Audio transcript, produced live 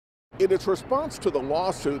In its response to the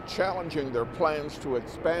lawsuit challenging their plans to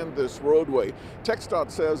expand this roadway, TxDOT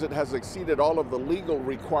says it has exceeded all of the legal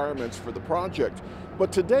requirements for the project.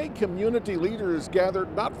 But today, community leaders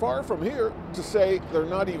gathered not far from here to say they're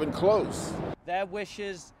not even close. Their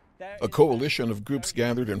wishes. A coalition of groups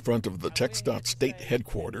gathered in front of the TxDOT state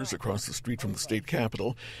headquarters across the street from the state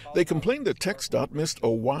capitol. They complained that TxDOT missed a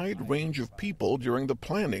wide range of people during the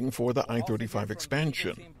planning for the I-35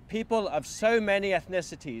 expansion. People of so many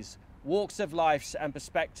ethnicities, walks of life and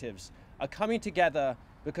perspectives are coming together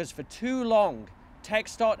because for too long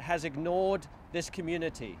TxDOT has ignored this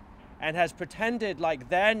community and has pretended like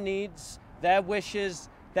their needs, their wishes,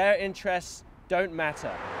 their interests don't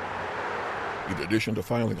matter. In addition to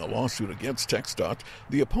filing a lawsuit against TxDOT,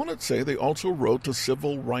 the opponents say they also wrote a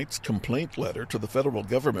civil rights complaint letter to the federal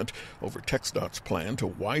government over TxDOT's plan to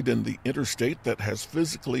widen the interstate that has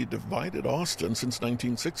physically divided Austin since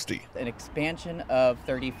 1960. An expansion of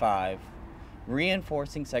 35,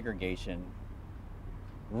 reinforcing segregation,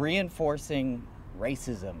 reinforcing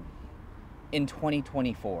racism in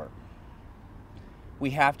 2024. We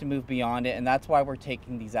have to move beyond it, and that's why we're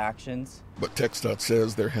taking these actions. But TxDOT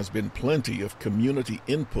says there has been plenty of community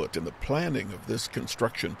input in the planning of this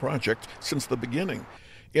construction project since the beginning.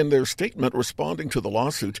 In their statement responding to the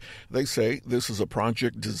lawsuit, they say this is a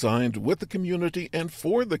project designed with the community and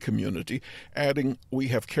for the community, adding, "We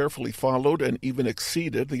have carefully followed and even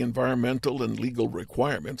exceeded the environmental and legal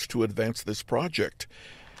requirements to advance this project."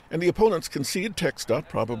 And the opponents concede TxDOT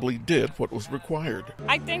probably did what was required.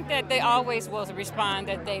 I think that they always will respond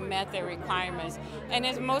that they met their requirements, and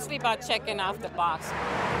it's mostly about checking off the box.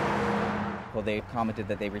 Well, they commented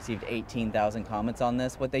that they received 18,000 comments on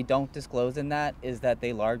this. What they don't disclose in that is that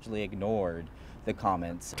they largely ignored the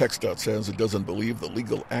comments. TxDOT says it doesn't believe the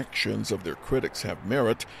legal actions of their critics have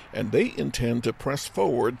merit, and they intend to press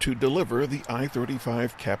forward to deliver the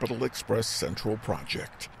I-35 Capital Express Central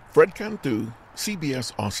project. Fred Cantu,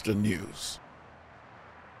 CBS Austin News.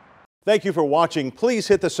 Thank you for watching. Please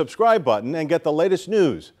hit the subscribe button and get the latest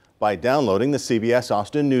news by downloading the CBS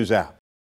Austin News app.